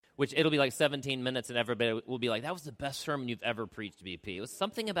which it'll be like 17 minutes, and everybody will be like, that was the best sermon you've ever preached, BP. It was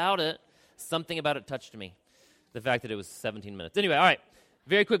something about it touched me, the fact that it was 17 minutes. Anyway, all right,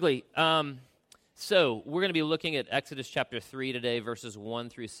 very quickly. So we're going to be looking at Exodus chapter 3 today, verses 1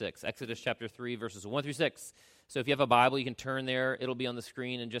 through 6. Exodus chapter 3, verses 1 through 6. So if you have a Bible, you can turn there. It'll be on the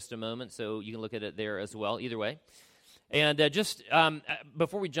screen in just a moment, so you can look at it there as well, either way. And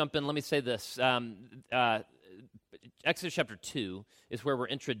before we jump in, let me say this. Exodus chapter 2 is where we're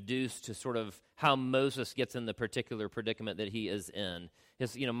introduced to sort of how Moses gets in the particular predicament that he is in.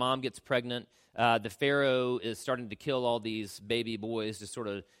 His mom gets pregnant. The Pharaoh is starting to kill all these baby boys to sort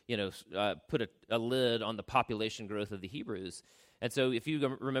of, put a lid on the population growth of the Hebrews. And so if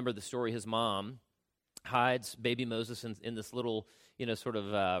you remember the story, his mom hides baby Moses in this little,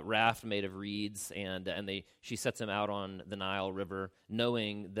 raft made of reeds, and she sets him out on the Nile River,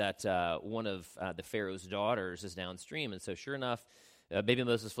 knowing that one of the Pharaoh's daughters is downstream. And so sure enough, baby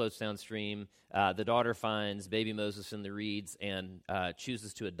Moses floats downstream. The daughter finds baby Moses in the reeds and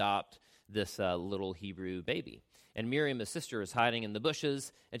chooses to adopt this little Hebrew baby. And Miriam, his sister, is hiding in the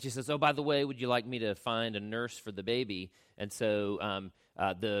bushes, and she says, oh, by the way, would you like me to find a nurse for the baby? And so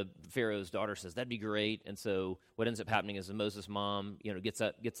the Pharaoh's daughter says, that'd be great. And so what ends up happening is the Moses mom, gets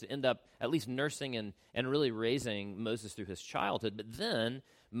to end up at least nursing and really raising Moses through his childhood. But then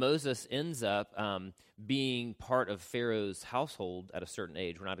Moses ends up being part of Pharaoh's household at a certain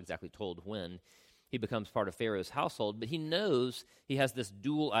age. We're not exactly told when he becomes part of Pharaoh's household, but he knows he has this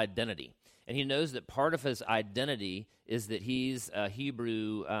dual identity. And he knows that part of his identity is that he's a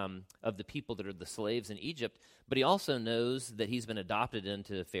Hebrew of the people that are the slaves in Egypt, but he also knows that he's been adopted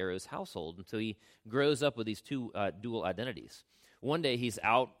into Pharaoh's household. And so he grows up with these two dual identities. One day he's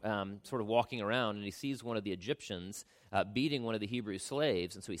out sort of walking around, and he sees one of the Egyptians beating one of the Hebrew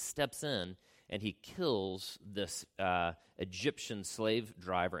slaves, and so he steps in and he kills this Egyptian slave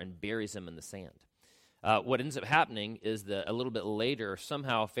driver and buries him in the sand. What ends up happening is that a little bit later,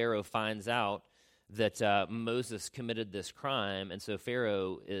 somehow Pharaoh finds out that Moses committed this crime, and so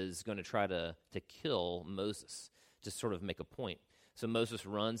Pharaoh is going to try to kill Moses to sort of make a point. So Moses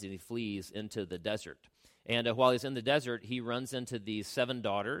runs and he flees into the desert. And while he's in the desert, he runs into these 7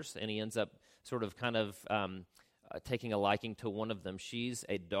 daughters, and he ends up sort of taking a liking to one of them. She's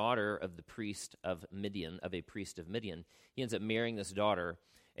a daughter of the priest of Midian, of a priest of Midian. He ends up marrying this daughter.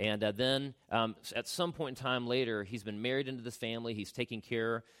 And then at some point in time later, he's been married into this family. He's taking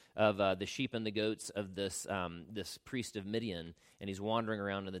care of the sheep and the goats of this priest of Midian, and he's wandering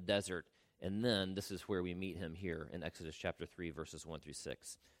around in the desert. And then this is where we meet him here in Exodus chapter 3, verses 1 through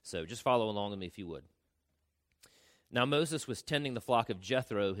 6. So just follow along with me if you would. Now Moses was tending the flock of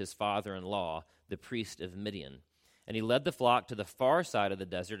Jethro, his father-in-law, the priest of Midian. And he led the flock to the far side of the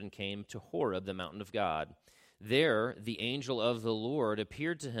desert and came to Horeb, the mountain of God. There, the angel of the Lord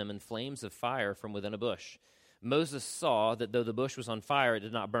appeared to him in flames of fire from within a bush. Moses saw that though the bush was on fire, it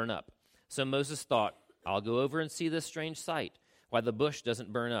did not burn up. So Moses thought, I'll go over and see this strange sight, why the bush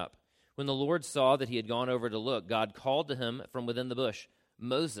doesn't burn up. When the Lord saw that he had gone over to look, God called to him from within the bush,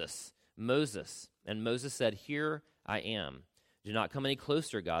 Moses, Moses. And Moses said, Here I am. Do not come any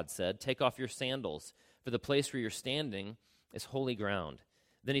closer, God said. Take off your sandals, for the place where you're standing is holy ground.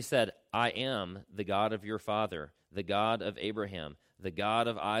 Then he said, I am the God of your father, the God of Abraham, the God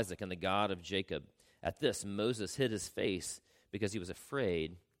of Isaac, and the God of Jacob. At this, Moses hid his face because he was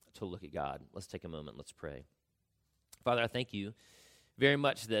afraid to look at God. Let's take a moment. Let's pray. Father, I thank you very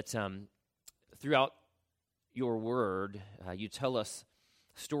much that throughout your word, you tell us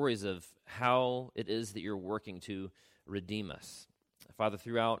stories of how it is that you're working to redeem us. Father,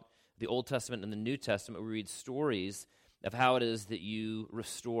 throughout the Old Testament and the New Testament, we read stories of how it is that you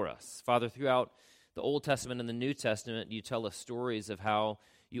restore us. Father, throughout the Old Testament and the New Testament, you tell us stories of how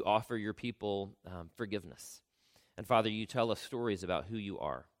you offer your people forgiveness. And Father, you tell us stories about who you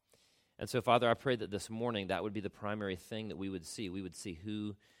are. And so, Father, I pray that this morning that would be the primary thing that we would see. We would see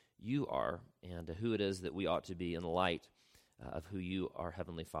who you are and who it is that we ought to be in light of who you, our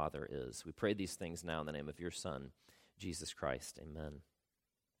Heavenly Father, is. We pray these things now in the name of your Son, Jesus Christ. Amen.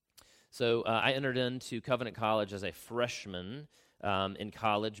 So I entered into Covenant College as a freshman in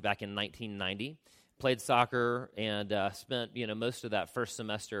college back in 1990. Played soccer and spent most of that first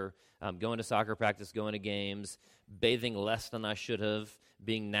semester going to soccer practice, going to games, bathing less than I should have,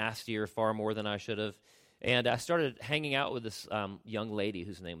 being nastier far more than I should have. And I started hanging out with this young lady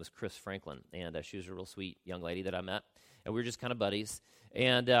whose name was Chris Franklin, and she was a real sweet young lady that I met, and we were just kind of buddies.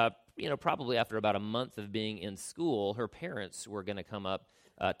 And probably after about a month of being in school, her parents were going to come up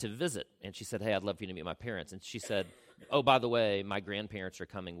to visit. And she said, hey, I'd love for you to meet my parents. And she said, oh, by the way, my grandparents are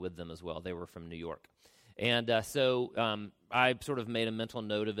coming with them as well. They were from New York. And so I sort of made a mental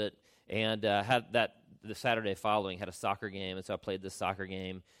note of it, and had that the Saturday following, had a soccer game, and so I played this soccer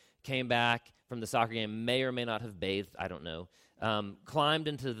game, came back from the soccer game, may or may not have bathed, I don't know, climbed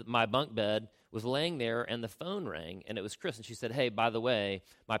into my bunk bed, was laying there, and the phone rang, and it was Chris, and she said, hey, by the way,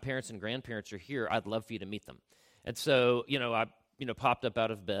 my parents and grandparents are here. I'd love for you to meet them. And so, I popped up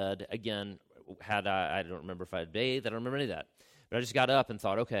out of bed. Again, I don't remember if I had bathed. I don't remember any of that. But I just got up and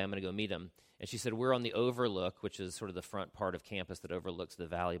thought, okay, I'm going to go meet them. And she said, we're on the overlook, which is sort of the front part of campus that overlooks the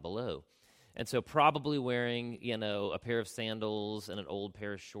valley below. And so probably wearing, a pair of sandals and an old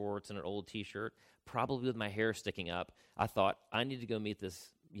pair of shorts and an old T-shirt, probably with my hair sticking up, I thought, I need to go meet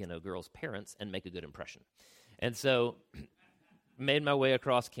this, girl's parents and make a good impression. And so made my way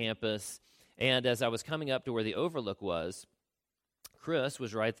across campus, and as I was coming up to where the overlook was, Chris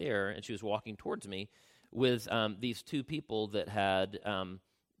was right there, and she was walking towards me with these two people that had,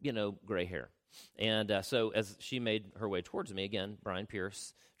 gray hair. And so as she made her way towards me, again, Brian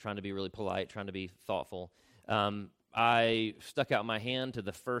Pierce, trying to be really polite, trying to be thoughtful, I stuck out my hand to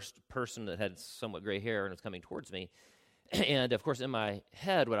the first person that had somewhat gray hair and was coming towards me. And, of course, in my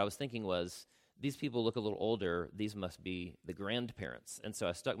head, what I was thinking was, these people look a little older. These must be the grandparents. And so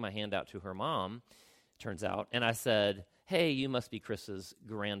I stuck my hand out to her mom, turns out, and I said, hey, you must be Chris's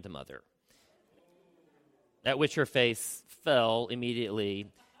grandmother. At which her face fell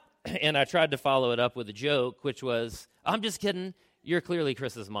immediately, and I tried to follow it up with a joke, which was, I'm just kidding, you're clearly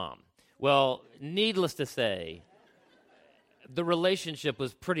Chris's mom. Well, needless to say, the relationship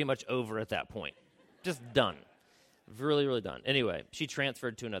was pretty much over at that point. Just done. Really, really done. Anyway, she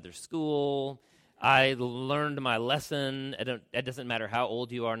transferred to another school. I learned my lesson. It doesn't matter how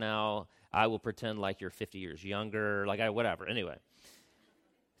old you are now. I will pretend like you're 50 years younger, whatever. Anyway,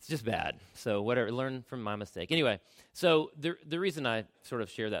 it's just bad. So whatever, learn from my mistake. Anyway, so the reason I sort of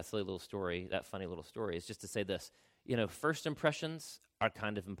share that silly little story, that funny little story, is just to say this. First impressions are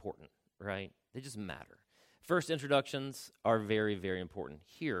kind of important, right? They just matter. First introductions are very, very important.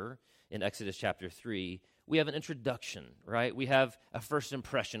 Here in Exodus chapter 3, we have an introduction, right? We have a first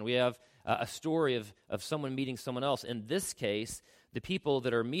impression. We have a story of someone meeting someone else. In this case, the people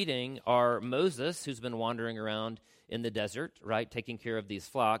that are meeting are Moses, who's been wandering around in the desert, right, taking care of these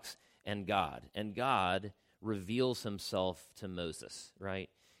flocks, and God. And God reveals himself to Moses, right?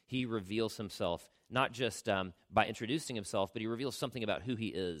 He reveals himself not just by introducing himself, but he reveals something about who he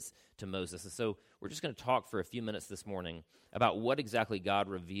is to Moses. And so we're just going to talk for a few minutes this morning about what exactly God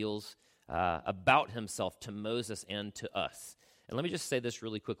reveals about himself to Moses and to us. And let me just say this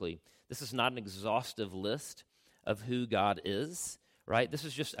really quickly. This is not an exhaustive list of who God is, right? This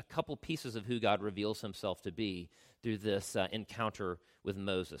is just a couple pieces of who God reveals himself to be through this encounter with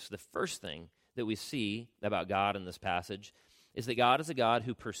Moses. The first thing that we see about God in this passage is that God is a God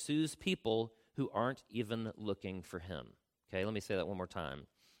who pursues people who aren't even looking for him. Okay, let me say that one more time.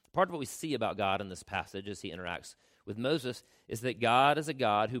 Part of what we see about God in this passage as he interacts with Moses is that God is a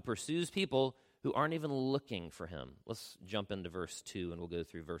God who pursues people who aren't even looking for him. Let's jump into verse 2 and we'll go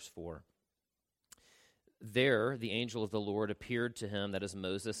through verse 4. There, the angel of the Lord appeared to him, that is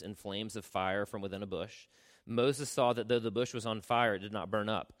Moses, in flames of fire from within a bush. Moses saw that though the bush was on fire, it did not burn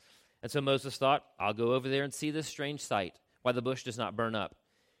up. And so Moses thought, I'll go over there and see this strange sight, why the bush does not burn up.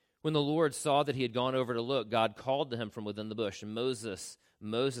 When the Lord saw that he had gone over to look, God called to him from within the bush, and Moses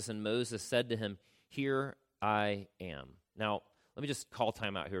said to him, here I am. Now, let me just call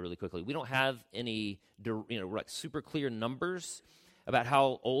time out here really quickly. We don't have any super clear numbers about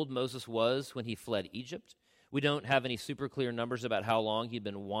how old Moses was when he fled Egypt. We don't have any super clear numbers about how long he'd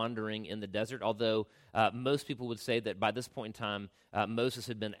been wandering in the desert, although most people would say that by this point in time, Moses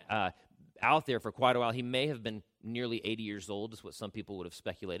had been out there for quite a while. He may have been nearly 80 years old, is what some people would have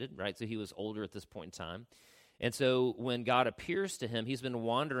speculated, right? So he was older at this point in time. And so when God appears to him, he's been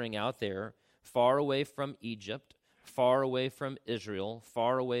wandering out there far away from Egypt, far away from Israel,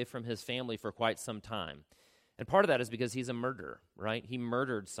 far away from his family for quite some time. And part of that is because he's a murderer, right? He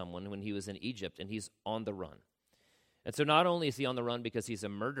murdered someone when he was in Egypt, and he's on the run. And so not only is he on the run because he's a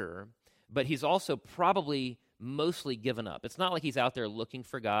murderer, but he's also probably mostly given up. It's not like he's out there looking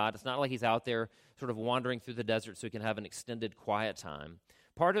for God. It's not like he's out there sort of wandering through the desert so he can have an extended quiet time.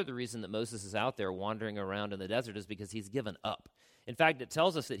 Part of the reason that Moses is out there wandering around in the desert is because he's given up. In fact, it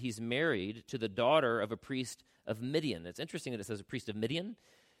tells us that he's married to the daughter of a priest of Midian. It's interesting that it says a priest of Midian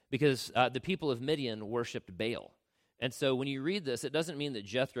because the people of Midian worshipped Baal. And so when you read this, it doesn't mean that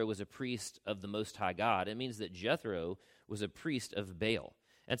Jethro was a priest of the Most High God. It means that Jethro was a priest of Baal.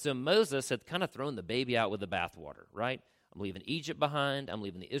 And so Moses had kind of thrown the baby out with the bathwater, right? I'm leaving Egypt behind. I'm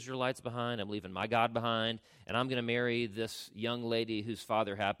leaving the Israelites behind. I'm leaving my God behind. And I'm going to marry this young lady whose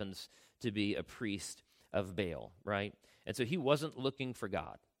father happens to be a priest of Baal, right? And so he wasn't looking for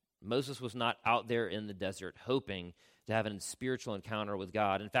God. Moses was not out there in the desert hoping to have a spiritual encounter with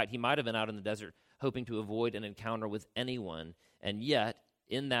God. In fact, he might have been out in the desert hoping to avoid an encounter with anyone. And yet,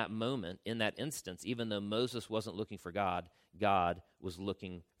 in that moment, in that instance, even though Moses wasn't looking for God, God was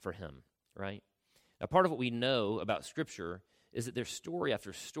looking for him, right? Now, part of what we know about Scripture is that there's story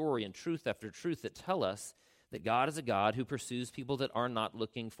after story and truth after truth that tell us that God is a God who pursues people that are not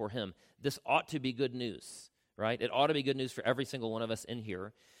looking for him. This ought to be good news, right? It ought to be good news for every single one of us in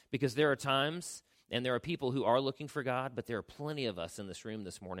here, because there are times and there are people who are looking for God, but there are plenty of us in this room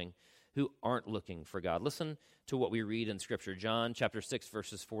this morning who aren't looking for God. Listen to what we read in Scripture. John chapter 6,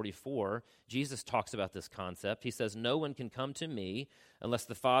 verses 44, Jesus talks about this concept. He says, "No one can come to me unless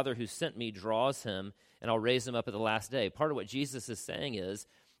the Father who sent me draws him, and I'll raise him up at the last day." Part of what Jesus is saying is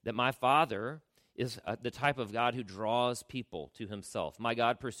that my Father is the type of God who draws people to himself. My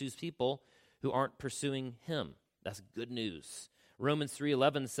God pursues people who aren't pursuing him. That's good news. Romans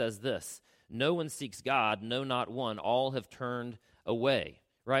 3:11 says this, "No one seeks God, no, not one. All have turned away."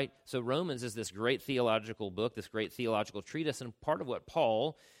 Right? So Romans is this great theological book, this great theological treatise, and part of what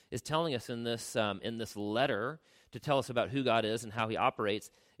Paul is telling us in this letter to tell us about who God is and how he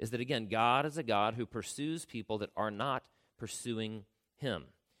operates is that, again, God is a God who pursues people that are not pursuing him.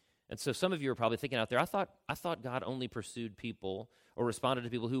 And so some of you are probably thinking out there, I thought God only pursued people or responded to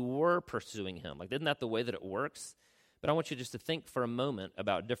people who were pursuing him. Like, isn't that the way that it works? But I want you just to think for a moment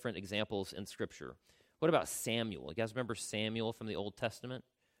about different examples in Scripture. What about Samuel? You guys remember Samuel from the Old Testament,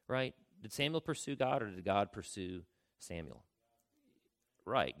 right? Did Samuel pursue God, or did God pursue Samuel?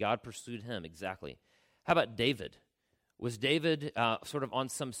 Right, God pursued him, exactly. How about David? Was David sort of on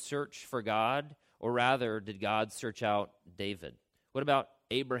some search for God, or rather, did God search out David? What about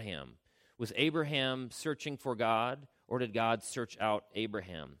Abraham? Was Abraham searching for God, or did God search out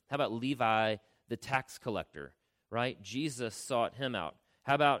Abraham? How about Levi, the tax collector, right? Jesus sought him out.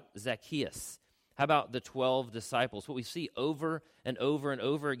 How about Zacchaeus? How about the 12 disciples? What we see over and over and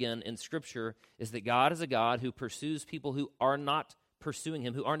over again in Scripture is that God is a God who pursues people who are not pursuing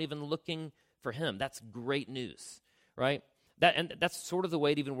him, who aren't even looking for him. That's great news, right? That's sort of the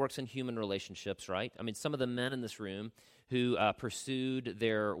way it even works in human relationships, right? I mean, some of the men in this room who pursued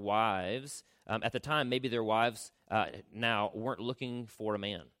their wives, at the time, maybe their wives now weren't looking for a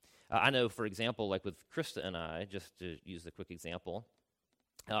man. I know, for example, like with Krista and I, just to use a quick example,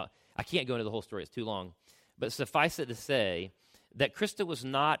 I can't go into the whole story, it's too long, but suffice it to say that Krista was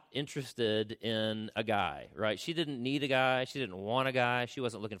not interested in a guy, right? She didn't need a guy, she didn't want a guy, she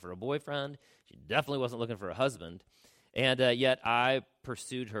wasn't looking for a boyfriend, she definitely wasn't looking for a husband, and yet I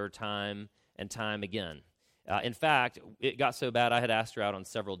pursued her time and time again. In fact, it got so bad I had asked her out on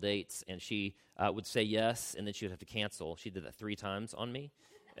several dates, and she would say yes, and then she would have to cancel. She did that 3 times on me,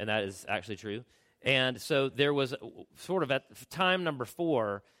 and that is actually true. And so there was sort of at time number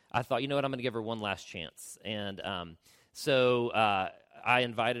 4, I thought, you know what, I'm going to give her one last chance. And so I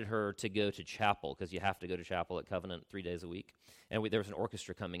invited her to go to chapel, because you have to go to chapel at Covenant 3 days a week. And there was an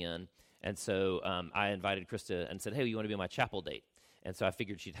orchestra coming in. And so I invited Krista and said, hey, you want to be my chapel date? And so I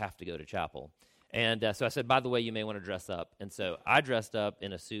figured she'd have to go to chapel. And so I said, by the way, you may want to dress up. And so I dressed up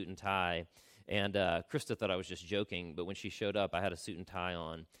in a suit and tie. And Krista thought I was just joking. But when she showed up, I had a suit and tie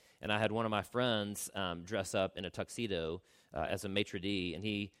on. And I had one of my friends dress up in a tuxedo as a maitre d', and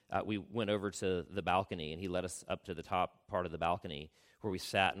we went over to the balcony, and he led us up to the top part of the balcony where we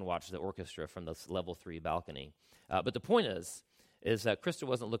sat and watched the orchestra from this level 3 balcony. But the point is that Krista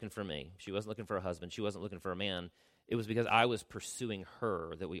wasn't looking for me. She wasn't looking for a husband. She wasn't looking for a man. It was because I was pursuing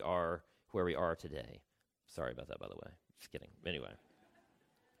her that we are where we are today. Sorry about that, by the way. Just kidding. Anyway.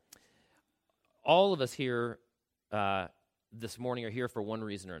 All of us here this morning are here for one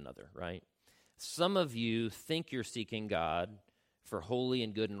reason or another, right? Some of you think you're seeking God for holy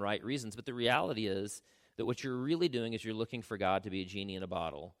and good and right reasons, but the reality is that what you're really doing is you're looking for God to be a genie in a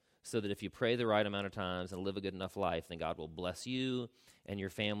bottle, so that if you pray the right amount of times and live a good enough life, then God will bless you and your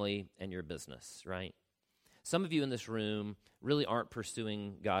family and your business, right? Some of you in this room really aren't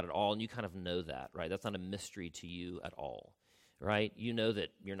pursuing God at all, and you kind of know that, right? That's not a mystery to you at all, right? You know that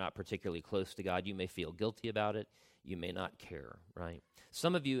you're not particularly close to God. You may feel guilty about it. You may not care, right?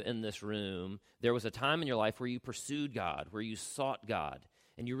 Some of you in this room, there was a time in your life where you pursued God, where you sought God,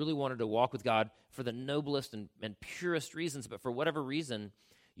 and you really wanted to walk with God for the noblest and purest reasons, but for whatever reason,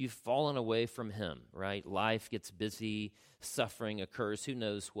 you've fallen away from him, right? Life gets busy, suffering occurs, who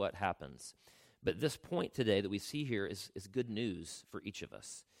knows what happens. But this point today that we see here is good news for each of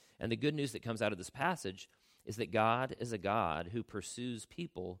us. And the good news that comes out of this passage is that God is a God who pursues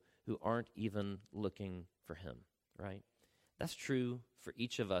people who aren't even looking for him, right? That's true for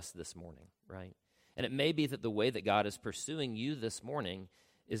each of us this morning, right? And it may be that the way that God is pursuing you this morning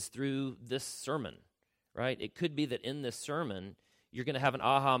is through this sermon, right? It could be that in this sermon, you're going to have an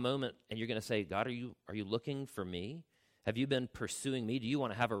aha moment and you're going to say, God, are you looking for me? Have you been pursuing me? Do you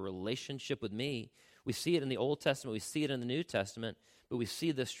want to have a relationship with me? We see it in the Old Testament. We see it in the New Testament. But we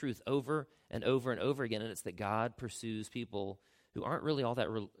see this truth over and over and over again, and it's that God pursues people who aren't really all that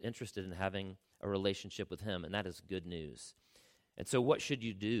interested in having a relationship with him, and that is good news. And so what should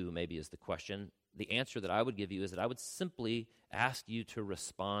you do, maybe is the question. The answer that I would give you is that I would simply ask you to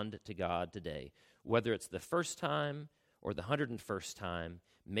respond to God today. Whether it's the first time or the 101st time,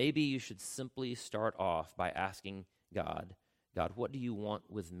 maybe you should simply start off by asking God, what do you want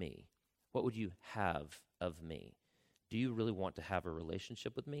with me? What would you have of me? Do you really want to have a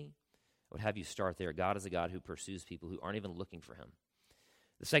relationship with me? I would have you start there. God is a God who pursues people who aren't even looking for him.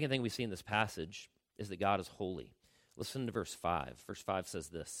 The second thing we see in this passage is that God is holy. Listen to verse 5. Verse 5 says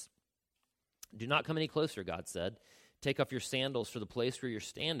this: "Do not come any closer," God said. "Take off your sandals, for the place where you're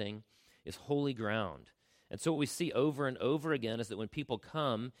standing is holy ground." And so what we see over and over again is that when people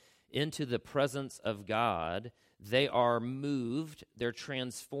come into the presence of God, they are moved, they're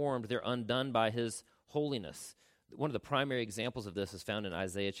transformed, they're undone by his holiness. One of the primary examples of this is found in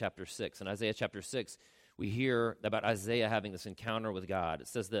Isaiah chapter 6. In Isaiah chapter 6, we hear about Isaiah having this encounter with God. It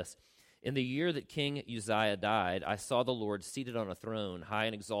says this: "In the year that King Uzziah died, I saw the Lord seated on a throne, high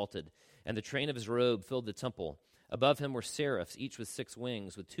and exalted, and the train of his robe filled the temple. Above him were seraphs, each with 6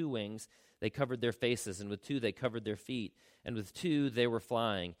 wings. With 2 wings they covered their faces, and with 2 they covered their feet, and with 2 they were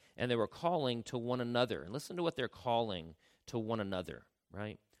flying, and they were calling to one another." And listen to what they're calling to one another,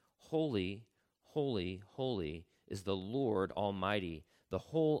 right? "Holy, holy, holy is the Lord Almighty. The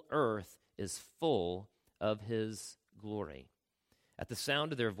whole earth is full of his glory." At the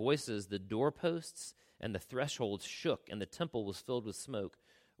sound of their voices, the doorposts and the thresholds shook, and the temple was filled with smoke.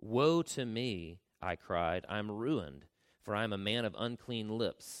 "Woe to me," I cried, "I am ruined, for I am a man of unclean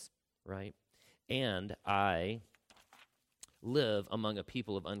lips," right? "And I live among a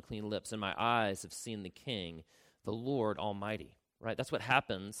people of unclean lips, and my eyes have seen the King, the Lord Almighty," right? That's what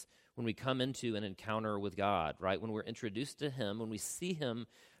happens when we come into an encounter with God, right? When we're introduced to him, when we see him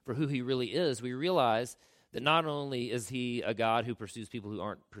for who he really is, we realize that not only is he a God who pursues people who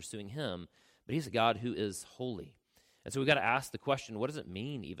aren't pursuing him, but he's a God who is holy. And so we've got to ask the question, what does it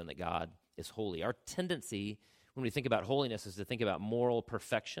mean even that God is holy? Our tendency when we think about holiness is to think about moral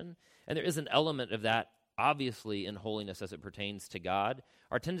perfection, and there is an element of that obviously in holiness as it pertains to God.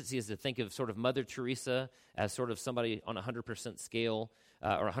 Our tendency is to think of sort of Mother Teresa as sort of somebody on a 100% scale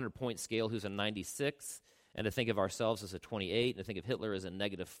or a 100-point scale who's a 96, and to think of ourselves as a 28, and to think of Hitler as a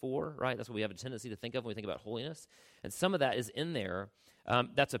 -4, right? That's what we have a tendency to think of when we think about holiness. And some of that is in there.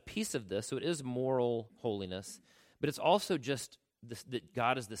 That's a piece of this, so it is moral holiness, but it's also just this, that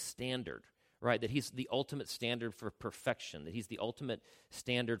God is the standard, right? That he's the ultimate standard for perfection, that he's the ultimate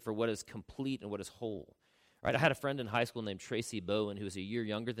standard for what is complete and what is whole. Right, I had a friend in high school named Tracy Bowen who was a year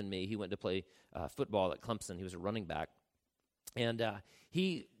younger than me. He went to play football at Clemson. He was a running back. And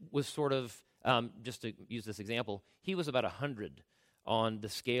he was sort of, just to use this example, he was about 100 on the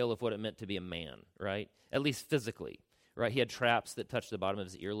scale of what it meant to be a man, right? At least physically, right? He had traps that touched the bottom of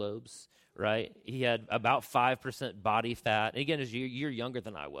his earlobes, right? He had about 5% body fat. And again, he was a year younger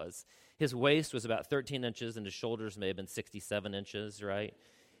than I was. His waist was about 13 inches, and his shoulders may have been 67 inches, right?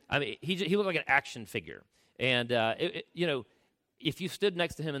 I mean, he looked like an action figure. And if you stood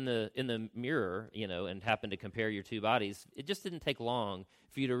next to him in the mirror, and happened to compare your two bodies, it just didn't take long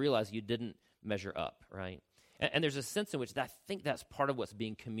for you to realize you didn't measure up, right? And there's a sense in which I think that's part of what's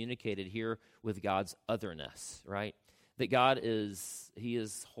being communicated here with God's otherness, right? That God is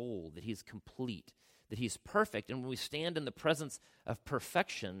whole, that he's complete, that he's perfect. And when we stand in the presence of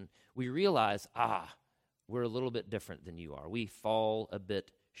perfection, we realize, we're a little bit different than you are. We fall a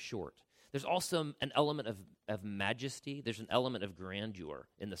bit short. There's also an element of majesty. There's an element of grandeur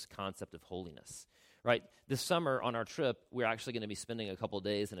in this concept of holiness, right? This summer on our trip, we're actually going to be spending a couple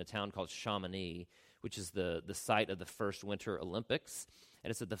days in a town called Chamonix, which is the site of the first Winter Olympics,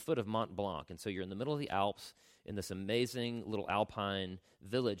 and it's at the foot of Mont Blanc. And so you're in the middle of the Alps in this amazing little alpine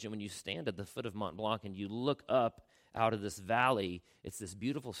village, and when you stand at the foot of Mont Blanc and you look up out of this valley, it's this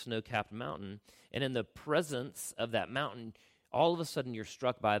beautiful snow-capped mountain, and in the presence of that mountain, all of a sudden you're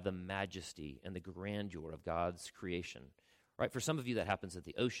struck by the majesty and the grandeur of God's creation, right? For some of you, that happens at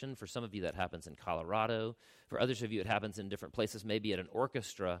the ocean. For some of you, that happens in Colorado. For others of you, it happens in different places, maybe at an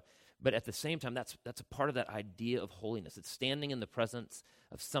orchestra. But at the same time, that's a part of that idea of holiness. It's standing in the presence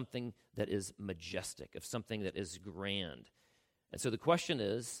of something that is majestic, of something that is grand. And so the question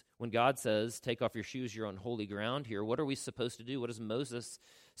is, when God says, take off your shoes, you're on holy ground here, what are we supposed to do? What does Moses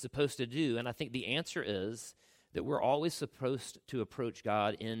supposed to do? And I think the answer is that we're always supposed to approach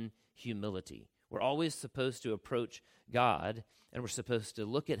God in humility. We're always supposed to approach God, and we're supposed to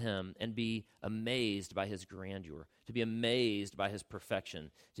look at him and be amazed by his grandeur, to be amazed by his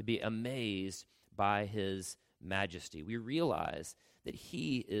perfection, to be amazed by his majesty. We realize that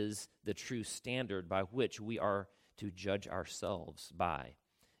he is the true standard by which we are to judge ourselves by.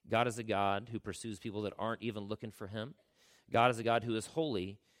 God is a God who pursues people that aren't even looking for him. God is a God who is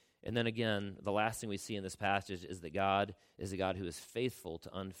holy. And then again, the last thing we see in this passage is that God is a God who is faithful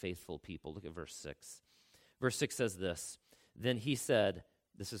to unfaithful people. Look at verse 6. Verse 6 says this, "Then he said,"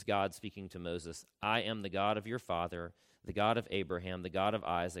 this is God speaking to Moses, "I am the God of your father, the God of Abraham, the God of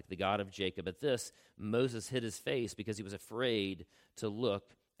Isaac, the God of Jacob." At this, Moses hid his face because he was afraid to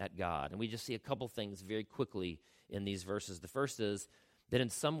look at God. And we just see a couple things very quickly in these verses. The first is that in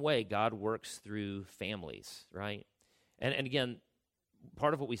some way God works through families, right? And again,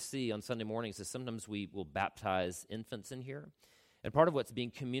 part of what we see on Sunday mornings is sometimes we will baptize infants in here. And part of what's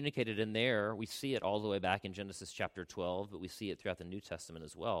being communicated in there, we see it all the way back in Genesis chapter 12, but we see it throughout the New Testament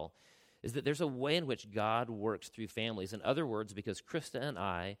as well, is that there's a way in which God works through families. In other words, because Krista and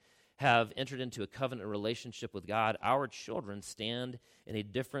I have entered into a covenant relationship with God, our children stand in a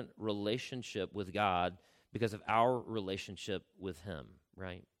different relationship with God because of our relationship with him,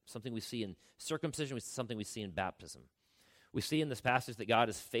 right? Something we see in circumcision, something we see in baptism. We see in this passage that God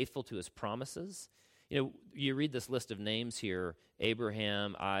is faithful to his promises. You know, you read this list of names here,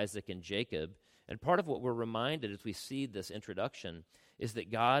 Abraham, Isaac, and Jacob, and part of what we're reminded as we see this introduction is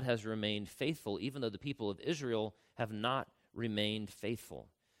that God has remained faithful even though the people of Israel have not remained faithful.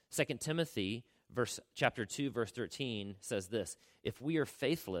 2 Timothy chapter 2, verse 13 says this, "If we are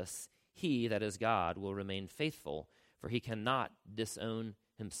faithless, he, that is God, will remain faithful, for he cannot disown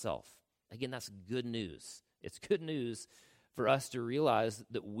himself." Again, that's good news. It's good news for us to realize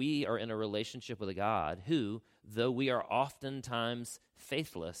that we are in a relationship with a God who, though we are oftentimes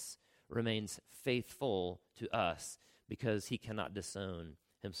faithless, remains faithful to us because he cannot disown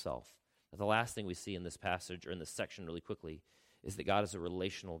himself. Now, the last thing we see in this passage, or in this section really quickly, is that God is a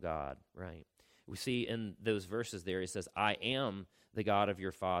relational God, right? We see in those verses there, he says, "I am the God of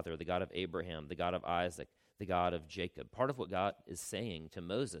your father, the God of Abraham, the God of Isaac, the God of Jacob." Part of what God is saying to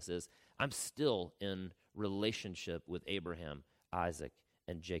Moses is, I'm still in relationship with Abraham, Isaac,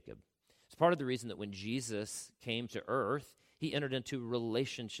 and Jacob. It's part of the reason that when Jesus came to earth, he entered into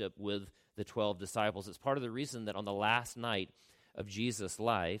relationship with the 12 disciples. It's part of the reason that on the last night of Jesus'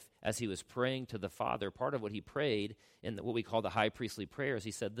 life, as he was praying to the Father, part of what he prayed in what we call the high priestly prayers,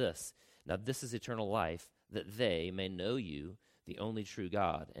 he said this, "Now this is eternal life, that they may know you, the only true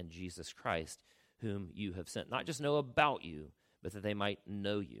God, and Jesus Christ, whom you have sent." Not just know about you, but that they might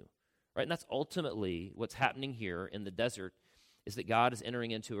know you. Right? And that's ultimately what's happening here in the desert, is that God is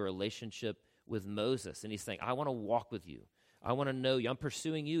entering into a relationship with Moses, and he's saying, I want to walk with you. I want to know you. I'm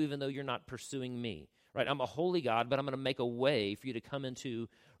pursuing you even though you're not pursuing me. Right? I'm a holy God, but I'm going to make a way for you to come into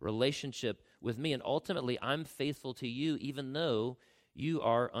relationship with me, and ultimately I'm faithful to you even though you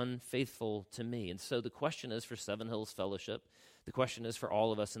are unfaithful to me. And so the question is for Seven Hills Fellowship, the question is for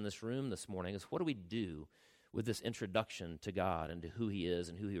all of us in this room this morning, is what do we do with this introduction to God and to who he is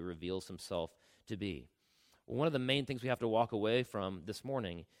and who he reveals himself to be? Well, one of the main things we have to walk away from this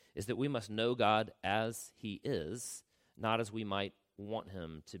morning is that we must know God as he is, not as we might want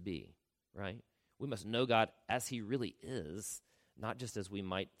him to be, right? We must know God as he really is, not just as we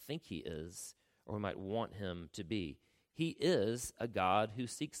might think he is or we might want him to be. He is a God who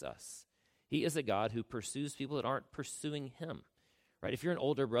seeks us. He is a God who pursues people that aren't pursuing him, right? If you're an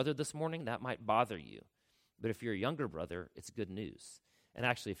older brother this morning, that might bother you. But if you're a younger brother, it's good news. And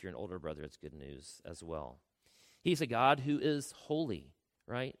actually, if you're an older brother, it's good news as well. He's a God who is holy,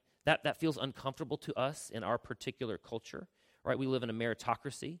 right? That feels uncomfortable to us in our particular culture, right? We live in a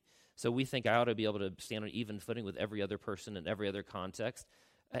meritocracy, so we think I ought to be able to stand on even footing with every other person in every other context.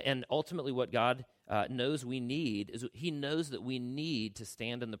 And ultimately what God knows we need is he knows that we need to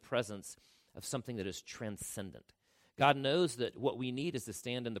stand in the presence of something that is transcendent. God knows that what we need is to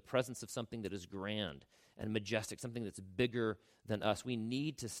stand in the presence of something that is grand and majestic, something that's bigger than us. We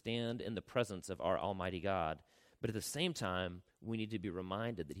need to stand in the presence of our Almighty God. But at the same time, we need to be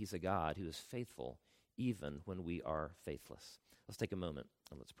reminded that he's a God who is faithful even when we are faithless. Let's take a moment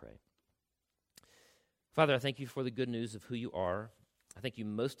and let's pray. Father, I thank you for the good news of who you are. I thank you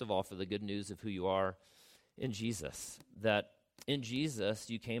most of all for the good news of who you are in Jesus, that in Jesus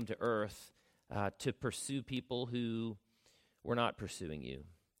you came to earth to pursue people who were not pursuing you.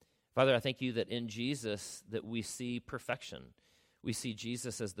 Father, I thank you that in Jesus that we see perfection. We see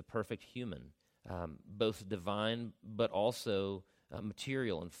Jesus as the perfect human, both divine but also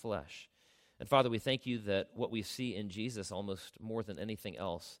material and flesh. And Father, we thank you that what we see in Jesus almost more than anything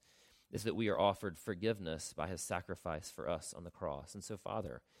else is that we are offered forgiveness by his sacrifice for us on the cross. And so,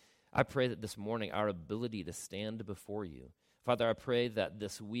 Father, I pray that this morning our ability to stand before you, Father, I pray that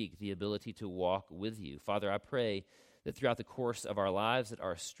this week the ability to walk with you, Father, I pray that throughout the course of our lives that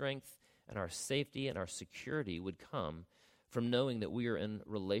our strength and our safety and our security would come from knowing that we are in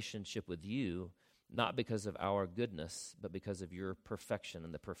relationship with you, not because of our goodness, but because of your perfection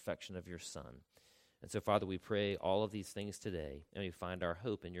and the perfection of your Son. And so, Father, we pray all of these things today, and we find our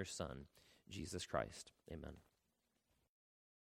hope in your Son, Jesus Christ. Amen.